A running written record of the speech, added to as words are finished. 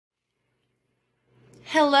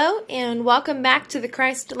Hello, and welcome back to the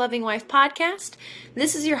Christ Loving Wife podcast.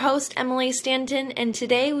 This is your host, Emily Stanton, and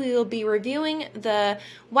today we will be reviewing the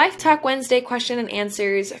Wife Talk Wednesday question and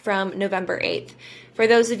answers from November 8th. For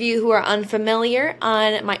those of you who are unfamiliar,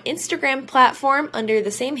 on my Instagram platform under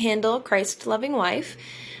the same handle, Christ Loving Wife,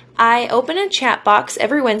 I open a chat box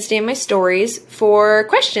every Wednesday in my stories for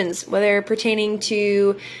questions, whether pertaining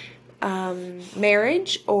to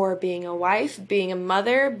marriage or being a wife, being a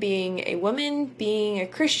mother, being a woman, being a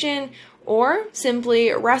Christian, or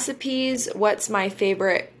simply recipes, what's my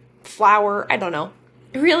favorite flour, I don't know.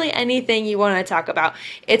 Really anything you want to talk about.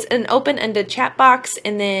 It's an open-ended chat box,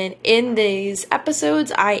 and then in these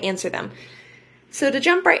episodes, I answer them. So to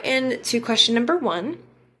jump right into question number 1,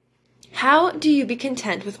 how do you be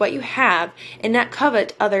content with what you have and not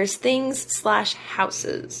covet others'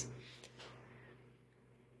 things/houses?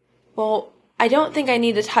 Well, I don't think I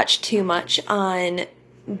need to touch too much on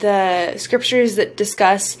the scriptures that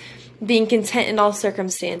discuss being content in all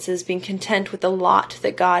circumstances, being content with the lot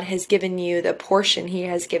that God has given you, the portion He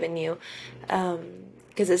has given you.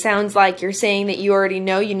 Because it sounds like you're saying that you already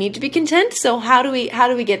know you need to be content. So how do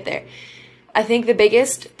we get there? I think the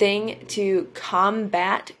biggest thing to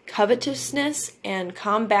combat covetousness and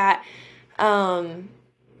combat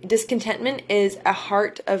discontentment is a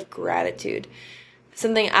heart of gratitude.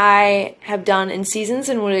 Something I have done in seasons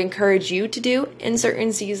and would encourage you to do in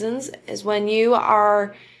certain seasons is when you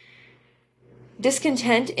are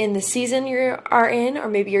discontent in the season you are in, or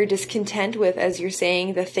maybe you're discontent with, as you're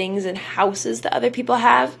saying, the things and houses that other people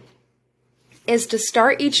have, is to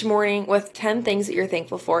start each morning with 10 things that you're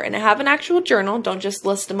thankful for. And have an actual journal. Don't just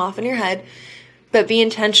list them off in your head, but be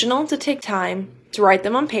intentional to take time to write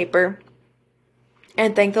them on paper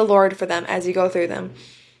and thank the Lord for them as you go through them.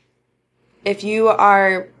 If you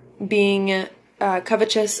are being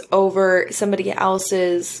covetous over somebody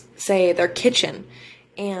else's, say, their kitchen,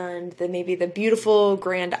 and maybe the beautiful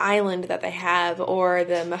grand island that they have, or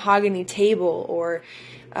the mahogany table, or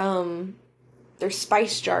their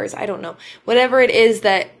spice jars, I don't know. Whatever it is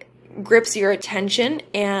that grips your attention,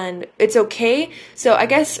 and it's okay. So I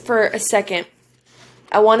guess for a second,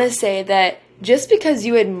 I want to say that just because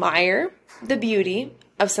you admire the beauty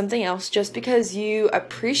of something else, just because you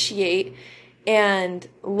appreciate and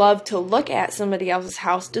love to look at somebody else's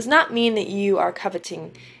house, does not mean that you are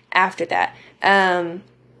coveting after that. I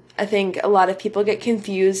think a lot of people get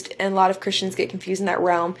confused, and a lot of Christians get confused in that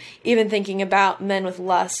realm, even thinking about men with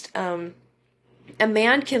lust. A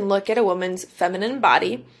man can look at a woman's feminine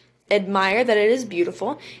body, admire that it is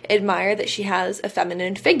beautiful, admire that she has a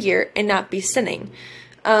feminine figure, and not be sinning.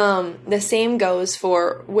 The same goes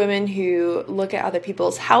for women who look at other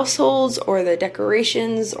people's households or the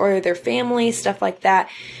decorations or their family, stuff like that.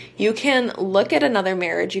 You can look at another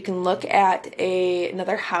marriage, you can look at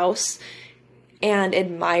another house and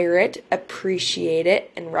admire it, appreciate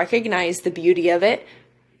it, and recognize the beauty of it.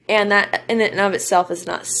 And that in and of itself is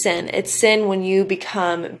not sin. It's sin when you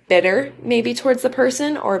become bitter, maybe towards the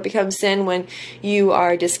person, or it becomes sin when you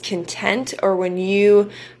are discontent, or when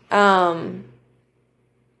you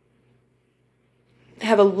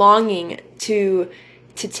have a longing to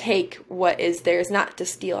take what is theirs, not to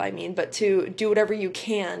steal, but to do whatever you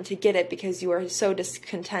can to get it because you are so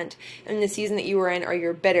discontent in the season that you are in, or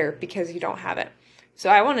you're bitter because you don't have it. So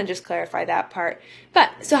I want to just clarify that part.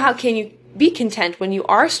 But, so how can you be content when you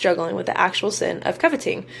are struggling with the actual sin of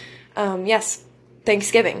coveting? Yes,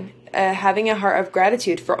 thanksgiving. Having a heart of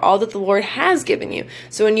gratitude for all that the Lord has given you.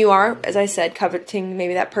 So when you are, as I said, coveting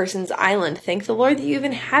maybe that person's island, thank the Lord that you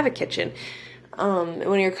even have a kitchen.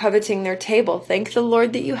 When you're coveting their table, thank the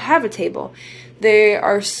Lord that you have a table. There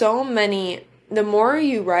are so many. The more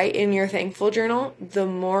you write in your thankful journal, the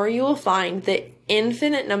more you will find the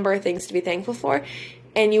infinite number of things to be thankful for,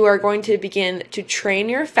 and you are going to begin to train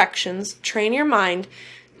your affections, train your mind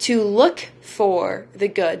to look for the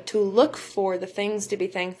good, to look for the things to be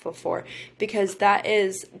thankful for, because that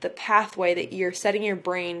is the pathway that you're setting your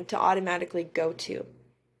brain to automatically go to.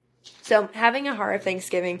 So having a heart of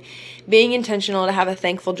thanksgiving, being intentional to have a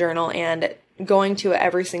thankful journal, and going to it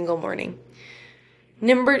every single morning.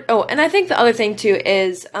 And I think the other thing too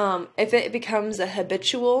is if it becomes a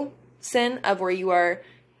habitual sin of where you are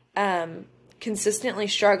consistently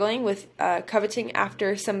struggling with coveting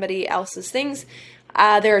after somebody else's things,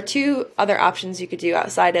 there are 2 other options you could do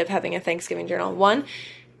outside of having a Thanksgiving journal. 1,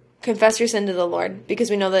 confess your sin to the Lord,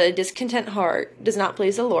 because we know that a discontent heart does not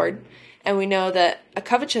please the Lord. And we know that a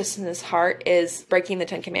covetousness heart is breaking the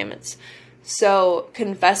 10 commandments. So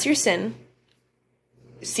confess your sin.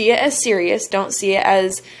 See it as serious. Don't see it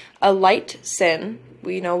as a light sin.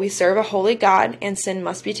 We know we serve a holy God, and sin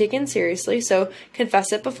must be taken seriously. So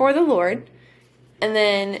confess it before the Lord. And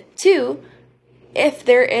then 2, if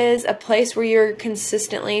there is a place where you're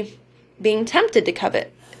consistently being tempted to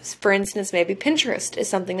covet. For instance, maybe Pinterest is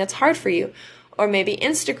something that's hard for you, or maybe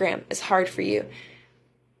Instagram is hard for you.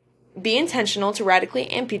 Be intentional to radically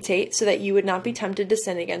amputate so that you would not be tempted to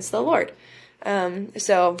sin against the Lord.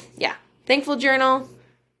 Thankful journal,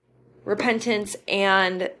 repentance,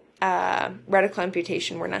 and radical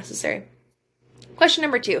amputation were necessary. Question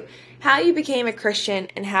number 2, how you became a Christian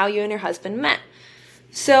and how you and your husband met.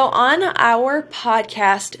 So on our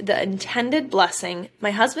podcast, The Intended Blessing,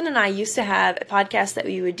 my husband and I used to have a podcast that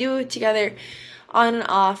we would do together on and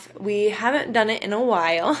off. We haven't done it in a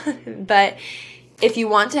while, but if you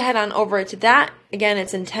want to head on over to that, again,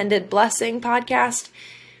 it's Intended Blessing podcast.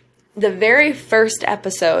 The very first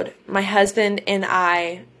episode, my husband and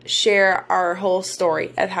I share our whole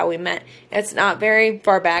story of how we met. It's not very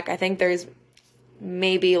far back. I think there's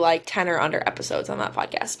maybe like 10 or under episodes on that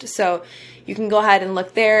podcast. So you can go ahead and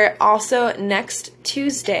look there. Also, next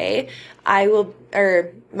Tuesday,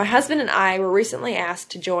 my husband and I were recently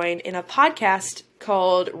asked to join in a podcast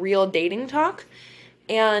called Real Dating Talk.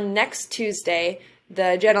 And next Tuesday,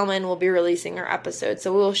 the gentleman will be releasing our episode.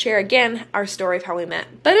 So we'll share again our story of how we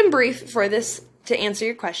met. But in brief, for this, to answer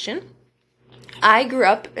your question, I grew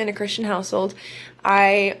up in a Christian household.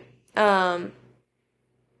 I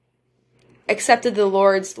accepted the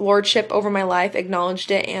Lord's lordship over my life,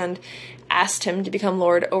 acknowledged it, and asked him to become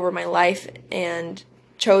Lord over my life, and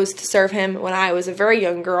chose to serve him when I was a very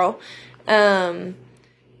young girl. And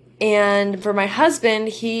for my husband,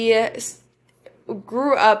 he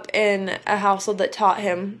grew up in a household that taught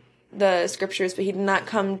him the scriptures, but he did not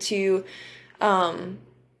come to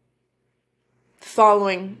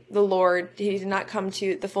following the Lord. He did not come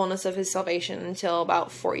to the fullness of his salvation until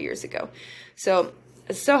about 4 years ago. So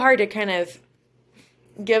it's so hard to kind of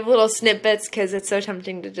give little snippets because it's so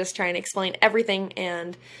tempting to just try and explain everything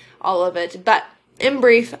and all of it. But in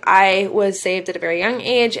brief, I was saved at a very young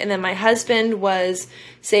age, and then my husband was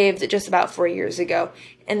saved just about 4 years ago.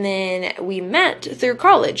 And then we met through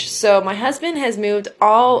college. So my husband has moved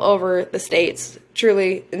all over the states,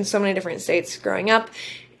 truly in so many different states growing up.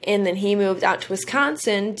 And then he moved out to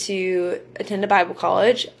Wisconsin to attend a Bible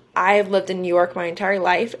college. I've lived in New York my entire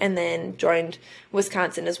life and then joined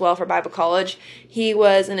Wisconsin as well for Bible college. He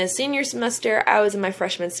was in his senior semester. I was in my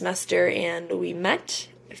freshman semester, and we met.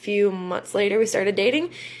 A few months later, we started dating.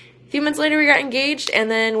 A few months later, we got engaged, and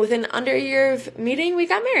then within under a year of meeting, we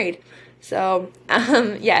got married. So,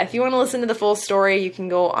 if you want to listen to the full story, you can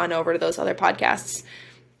go on over to those other podcasts.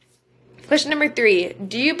 Question number 3,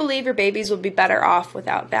 do you believe your babies will be better off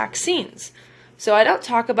without vaccines? So I don't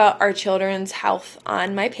talk about our children's health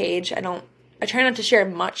on my page. I try not to share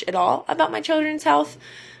much at all about my children's health.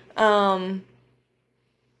 I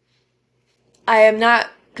am not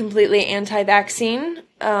completely anti-vaccine,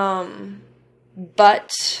 but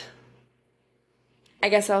I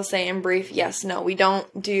guess I'll say in brief, yes, no, we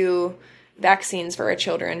don't do vaccines for our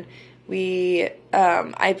children.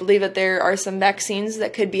 I believe that there are some vaccines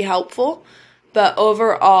that could be helpful, but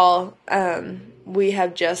overall, we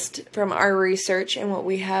have just, from our research and what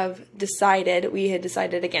we had decided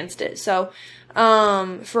against it. So,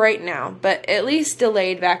 for right now, but at least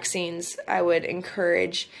delayed vaccines, I would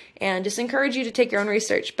encourage, and just encourage you to take your own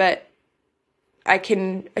research. But I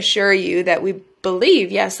can assure you that we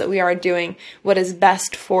believe, yes, that we are doing what is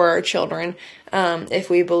best for our children. If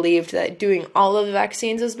we believed that doing all of the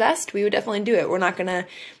vaccines is best, we would definitely do it. We're not going to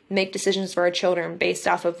make decisions for our children based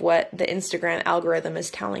off of what the Instagram algorithm is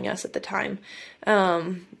telling us at the time. I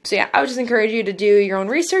would just encourage you to do your own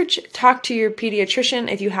research. Talk to your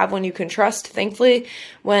pediatrician if you have one you can trust. Thankfully,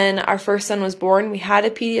 when our first son was born, we had a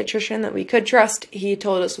pediatrician that we could trust. He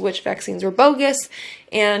told us which vaccines were bogus,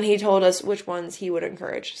 and he told us which ones he would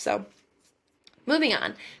encourage. So, moving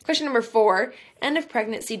on. Question number 4, end of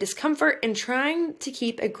pregnancy discomfort and trying to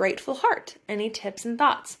keep a grateful heart. Any tips and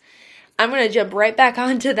thoughts? I'm going to jump right back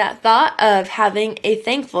onto that thought of having a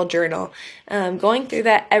thankful journal, going through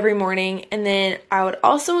that every morning. And then I would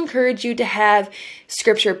also encourage you to have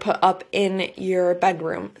scripture put up in your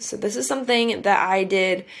bedroom. So this is something that I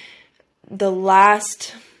did the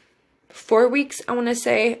last 4 weeks, I want to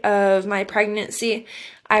say, of my pregnancy.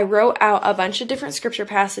 I wrote out a bunch of different scripture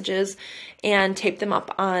passages and taped them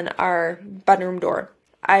up on our bedroom door.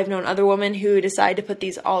 I've known other women who decide to put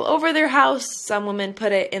these all over their house. Some women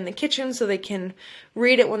put it in the kitchen so they can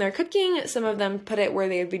read it when they're cooking. Some of them put it where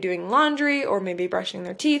they would be doing laundry or maybe brushing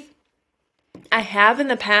their teeth. I have in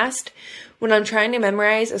the past, when I'm trying to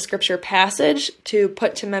memorize a scripture passage to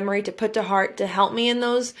put to memory, to put to heart, to help me in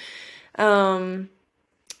those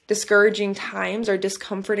discouraging times or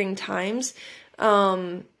discomforting times,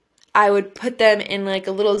 I would put them in like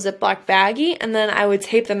a little Ziploc baggie, and then I would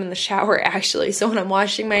tape them in the shower actually. So when I'm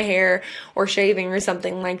washing my hair or shaving or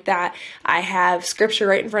something like that, I have scripture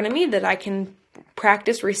right in front of me that I can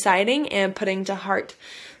practice reciting and putting to heart.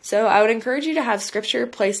 So I would encourage you to have scripture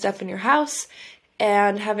placed up in your house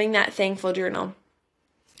and having that thankful journal.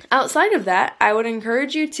 Outside of that, I would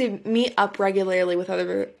encourage you to meet up regularly with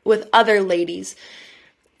other ladies.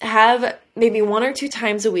 Have maybe 1 or 2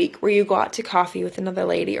 times a week where you go out to coffee with another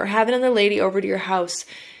lady, or have another lady over to your house.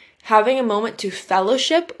 Having a moment to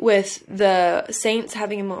fellowship with the saints,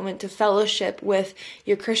 having a moment to fellowship with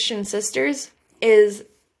your Christian sisters is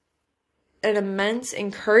an immense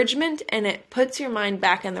encouragement, and it puts your mind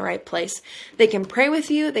back in the right place. They can pray with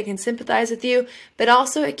you, they can sympathize with you, but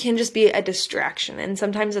also it can just be a distraction. And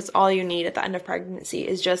sometimes that's all you need at the end of pregnancy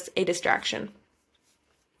is just a distraction.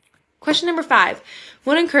 Question number 5.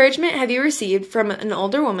 What encouragement have you received from an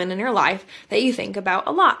older woman in your life that you think about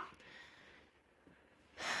a lot?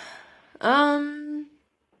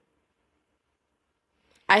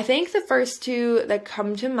 I think the first 2 that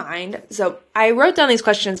come to mind, so I wrote down these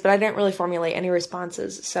questions, but I didn't really formulate any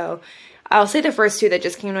responses. So I'll say the first 2 that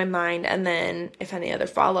just came to my mind, and then if any other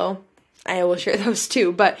follow, I will share those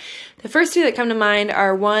too. But the first 2 that come to mind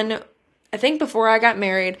are one, I think before I got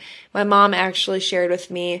married, my mom actually shared with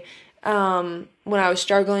me when I was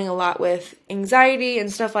struggling a lot with anxiety and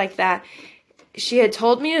stuff like that. She had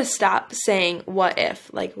told me to stop saying, what if?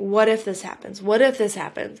 Like, what if this happens? What if this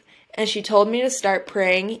happens? And she told me to start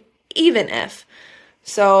praying, even if.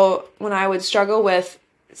 So when I would struggle with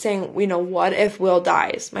saying, what if Will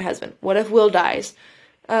dies? My husband, what if Will dies?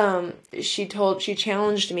 She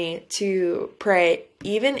challenged me to pray,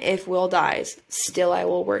 even if Will dies, still I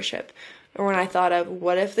will worship. Or when I thought of,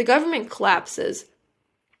 what if the government collapses?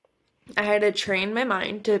 I had to train my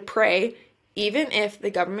mind to pray, even if the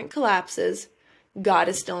government collapses, God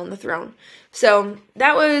is still on the throne. So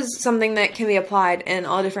that was something that can be applied in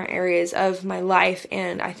all different areas of my life,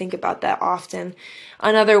 and I think about that often.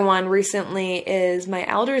 Another one recently is my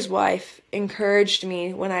elder's wife encouraged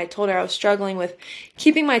me when I told her I was struggling with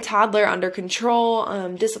keeping my toddler under control,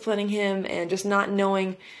 disciplining him, and just not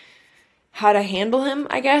knowing how to handle him,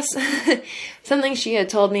 I guess. Something she had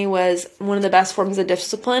told me was one of the best forms of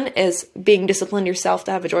discipline is being disciplined yourself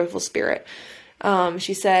to have a joyful spirit.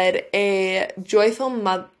 She said a joyful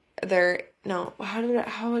mother, no,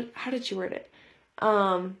 how did she word it?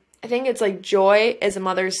 I think it's like joy is a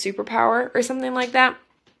mother's superpower or something like that.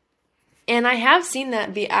 And I have seen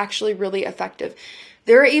that be actually really effective.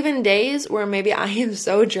 There are even days where maybe I am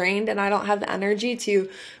so drained and I don't have the energy to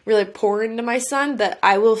really pour into my son that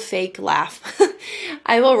I will fake laugh.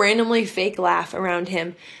 I will randomly fake laugh around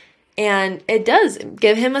him. And it does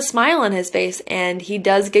give him a smile on his face, and he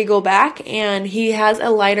does giggle back, and he has a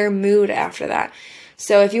lighter mood after that.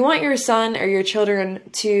 So if you want your son or your children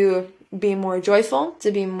to be more joyful, to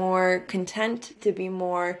be more content, to be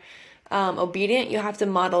more obedient, you have to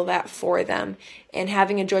model that for them. And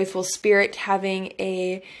having a joyful spirit, having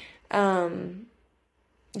a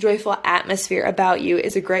joyful atmosphere about you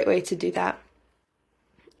is a great way to do that.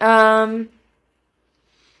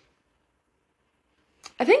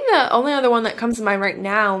 I think the only other one that comes to mind right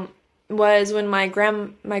now was when my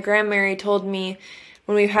grandmary told me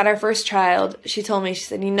when we had our first child, she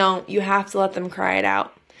said, you have to let them cry it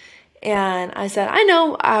out. And I said, I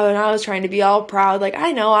know, and I was trying to be all proud, like,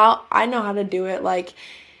 I know how to do it, like,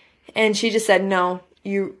 and she just said, no,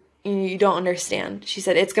 you don't understand. She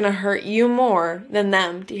said, it's going to hurt you more than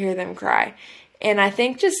them to hear them cry. And I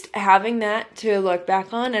think just having that to look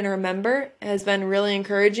back on and remember has been really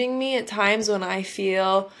encouraging me at times when I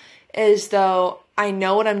feel as though I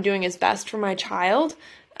know what I'm doing is best for my child.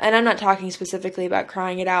 And I'm not talking specifically about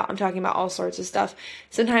crying it out. I'm talking about all sorts of stuff.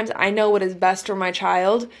 Sometimes I know what is best for my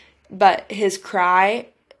child, but his cry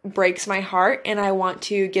breaks my heart and I want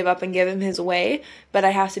to give up and give him his way. But I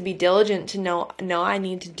have to be diligent to know, no, I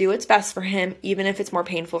need to do what's best for him, even if it's more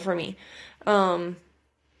painful for me.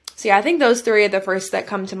 So yeah, I think those 3 are the first that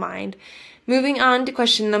come to mind. Moving on to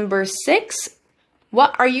question number 6.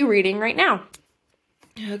 What are you reading right now?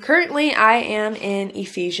 Currently, I am in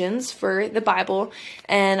Ephesians for the Bible,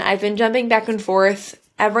 and I've been jumping back and forth.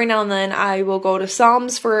 Every now and then I will go to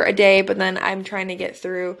Psalms for a day, but then I'm trying to get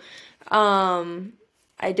through.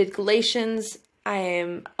 I did Galatians. I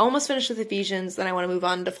am almost finished with Ephesians. Then I want to move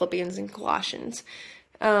on to Philippians and Colossians.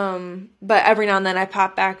 But every now and then I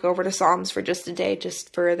pop back over to Psalms for just a day,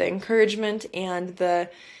 just for the encouragement and the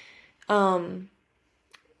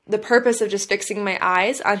purpose of just fixing my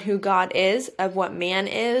eyes on who God is, of what man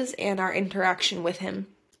is, and our interaction with him.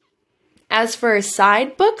 As for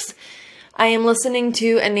side books, I am listening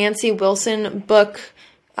to a Nancy Wilson book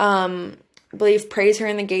I believe Praise Her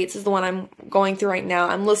in the Gates is the one I'm going through right now.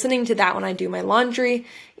 I'm listening to that when I do my laundry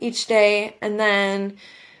each day. And then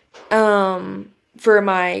for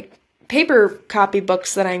my paper copy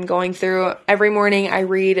books that I'm going through, every morning I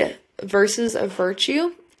read Verses of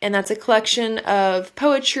Virtue. And that's a collection of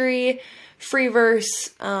poetry, free verse,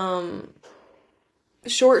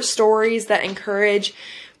 short stories that encourage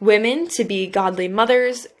women to be godly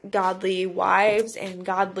mothers, godly wives, and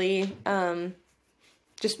godly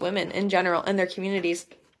just women in general in their communities.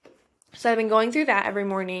 So I've been going through that every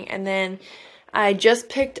morning. And then I just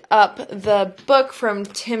picked up the book from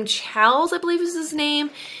Tim Challies, I believe is his name.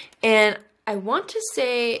 And I want to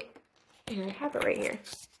say, here, I have it right here.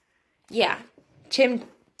 Yeah, Tim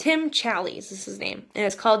Challies is his name. And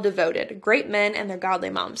it's called Devoted, Great Men and Their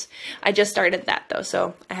Godly Moms. I just started that though,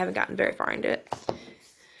 so I haven't gotten very far into it.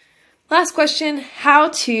 Last question, how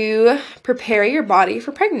to prepare your body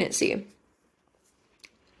for pregnancy.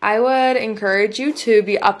 I would encourage you to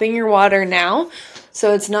be upping your water now,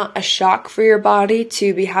 so it's not a shock for your body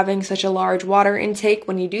to be having such a large water intake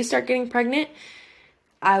when you do start getting pregnant.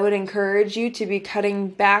 I would encourage you to be cutting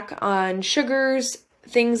back on sugars,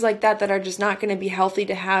 things like that are just not going to be healthy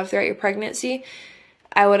to have throughout your pregnancy.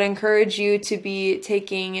 I would encourage you to be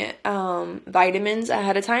taking vitamins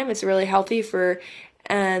ahead of time. It's really healthy for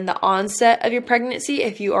the onset of your pregnancy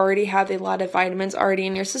if you already have a lot of vitamins already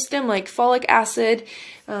in your system, like folic acid,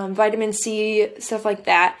 vitamin C, stuff like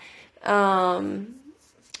that.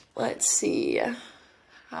 Let's see.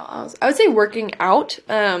 How else? I would say working out,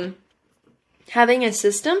 having a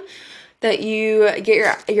system that you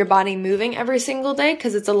get your body moving every single day,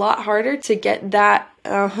 because it's a lot harder to get that.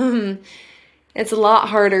 It's a lot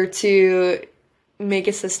harder to make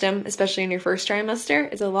a system, especially in your first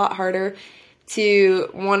trimester. It's a lot harder to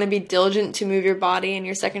want to be diligent to move your body in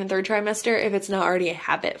your second and third trimester if it's not already a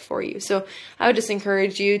habit for you. So I would just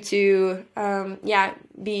encourage you to,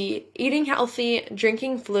 be eating healthy,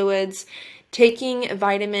 drinking fluids, taking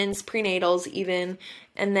vitamins, prenatals even,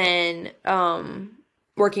 and then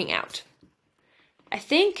working out. I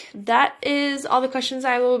think that is all the questions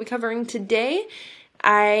I will be covering today.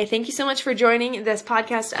 I thank you so much for joining this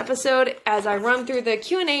podcast episode as I run through the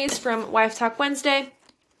Q&As from Wife Talk Wednesday.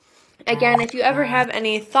 Again, if you ever have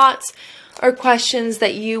any thoughts or questions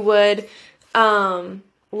that you would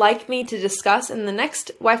like me to discuss in the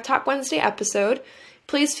next Wife Talk Wednesday episode,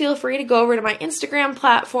 please feel free to go over to my Instagram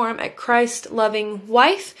platform at Christ Loving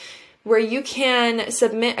Wife, where you can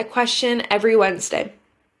submit a question every Wednesday.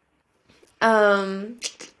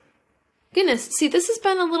 Goodness, see, this has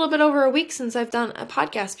been a little bit over a week since I've done a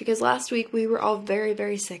podcast because last week we were all very,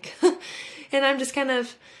 very sick. And I'm just kind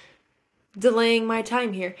of delaying my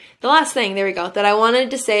time here. The last thing, there we go, that I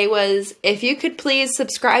wanted to say was if you could please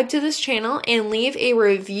subscribe to this channel and leave a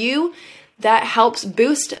review that helps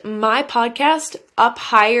boost my podcast up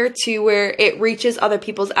higher to where it reaches other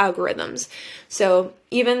people's algorithms. So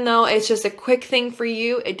even though it's just a quick thing for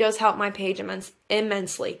you, it does help my page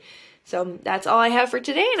immensely. So that's all I have for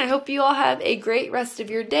today, and I hope you all have a great rest of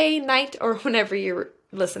your day, night, or whenever you're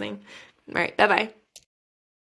listening. All right, bye-bye.